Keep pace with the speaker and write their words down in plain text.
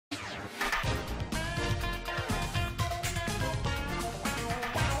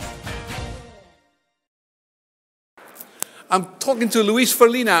I'm talking to Luis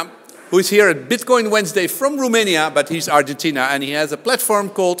Verlina, who is here at Bitcoin Wednesday from Romania, but he's Argentina, and he has a platform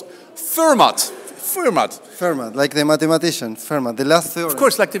called Fermat. Fermat, like the mathematician, Fermat, the last theorem. Of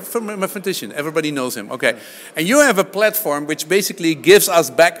course, like the mathematician. Everybody knows him. Okay. And you have a platform which basically gives us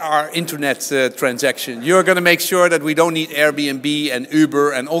back our internet transaction. You're going to make sure that we don't need Airbnb and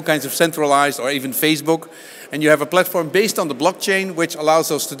Uber and all kinds of centralized or even Facebook. And you have a platform based on the blockchain which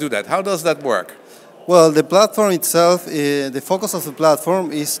allows us to do that. How does that work? Well, the platform itself, the focus of the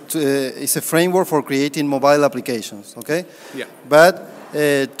platform is a framework for creating mobile applications, okay? Yeah. But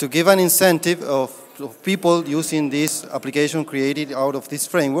to give an incentive of people using this application created out of this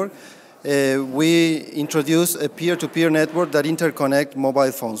framework, we introduce a peer-to-peer network that interconnect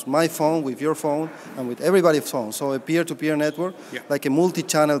mobile phones. My phone with your phone and with everybody's phone. So a peer-to-peer network, like a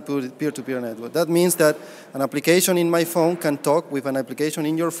multi-channel peer-to-peer network. That means that an application in my phone can talk with an application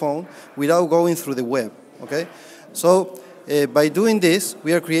in your phone without going through the web, okay? So by doing this,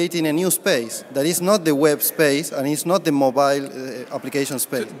 we are creating a new space that is not the web space and it's not the mobile application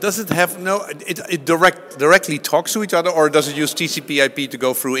space. So does it have it directly talks to each other, or does it use TCP/IP to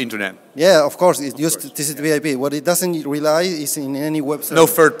go through internet? Yeah, of course, it uses TCP/IP. What it doesn't rely is in any web server. No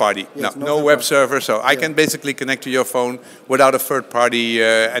third party, yes, no web server, so I can basically connect to your phone without a third party,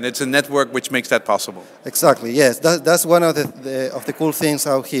 and it's a network which makes that possible. Exactly, yes, that's one of the cool things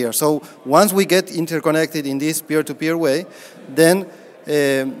out here. So once we get interconnected in this peer-to-peer way, then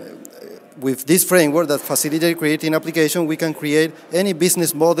with this framework that facilitates creating application, we can create any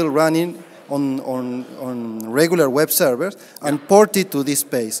business model running on regular web servers and port it to this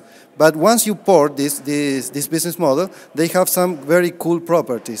space. But once you port this business model, they have some very cool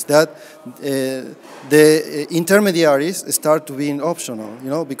properties that the intermediaries start to be optional, you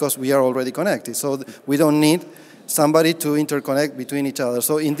know, because we are already connected. So we don't need somebody to interconnect between each other.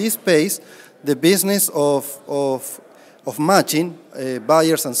 So in this space, the business of matching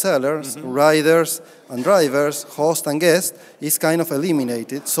buyers and sellers, riders and drivers, host and guest is kind of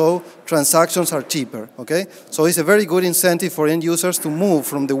eliminated. So transactions are cheaper, okay? So it's a very good incentive for end users to move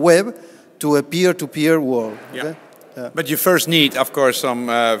from the web to a peer-to-peer world. Yeah. Okay? Yeah. But you first need, of course, some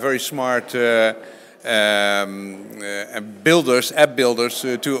very smart app builders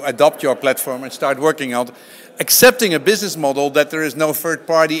to adopt your platform and start working out, accepting a business model that there is no third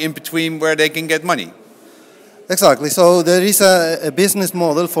party in between where they can get money. Exactly. So there is a business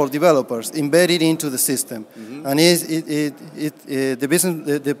model for developers embedded into the system, and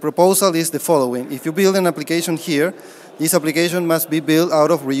the proposal is the following: if you build an application here, this application must be built out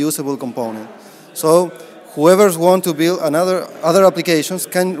of reusable components. So whoever wants to build other applications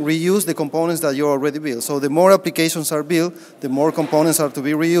can reuse the components that you already built. So the more applications are built, the more components are to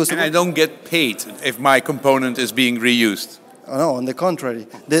be reusable. And I don't get paid if my component is being reused. No, on the contrary,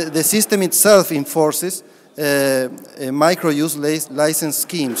 the system itself enforces a micro-use license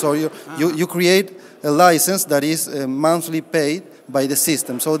scheme. So you create a license that is monthly paid by the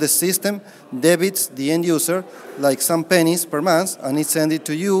system. So the system debits the end user like some pennies per month, and it sends it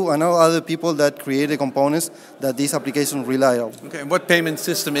to you and all other people that create the components that this application rely on. Okay, and what payment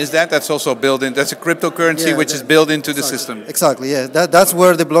system is that? That's also built in. That's a cryptocurrency which is built into the system. Exactly. Yeah. That's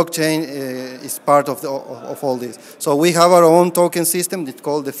where the blockchain is part of all this. So we have our own token system. It's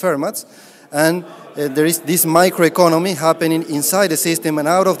called the Fermats. And there is this microeconomy happening inside the system and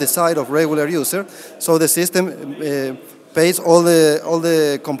out of the side of regular user. So the system pays all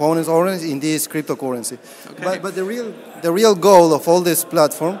the components owners in this cryptocurrency. Okay. But the real goal of all this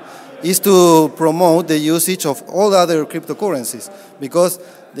platform is to promote the usage of all other cryptocurrencies, because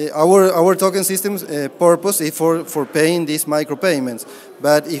our token system's purpose is for paying these micropayments.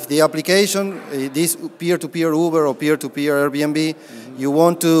 But if the application, this peer-to-peer Uber or peer-to-peer Airbnb, you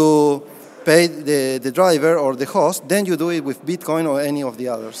want to pay the driver or the host, then you do it with Bitcoin or any of the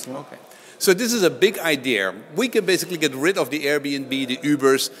others. You know? Okay. So this is a big idea. We can basically get rid of the Airbnb, the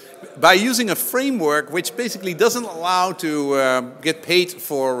Ubers, by using a framework which basically doesn't allow to get paid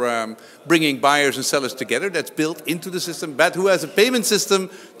for bringing buyers and sellers together. That's built into the system, but who has a payment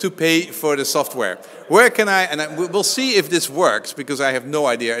system to pay for the software. Where can we'll see if this works, because I have no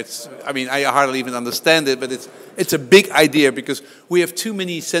idea. I hardly even understand it, but it's a big idea, because we have too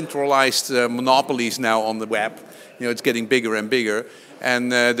many centralized monopolies now on the web. You know, it's getting bigger and bigger.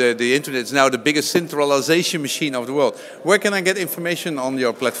 And the internet is now the biggest centralization machine of the world. Where can I get information on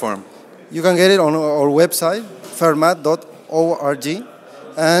your platform? You can get it on our website, fermat.org.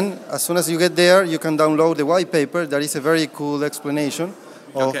 And as soon as you get there, you can download the white paper. There is a very cool explanation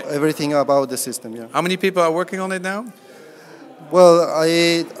of everything about the system. Yeah. How many people are working on it now? Well,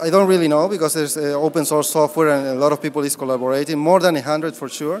 I don't really know because there's open source software and a lot of people is collaborating, more than 100 for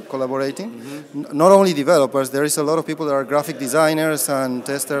sure, collaborating. Not only developers, there is a lot of people that are graphic designers and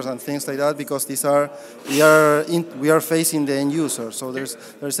testers and things like that because these are, we are facing the end user, so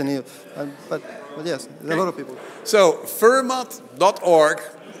there's a need. But yes, there's a lot of people. So Fermat.org,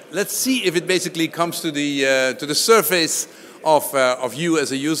 let's see if it basically comes to the surface of you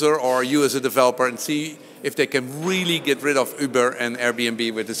as a user or you as a developer and see if they can really get rid of Uber and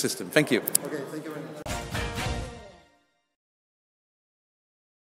Airbnb with the system. Thank you.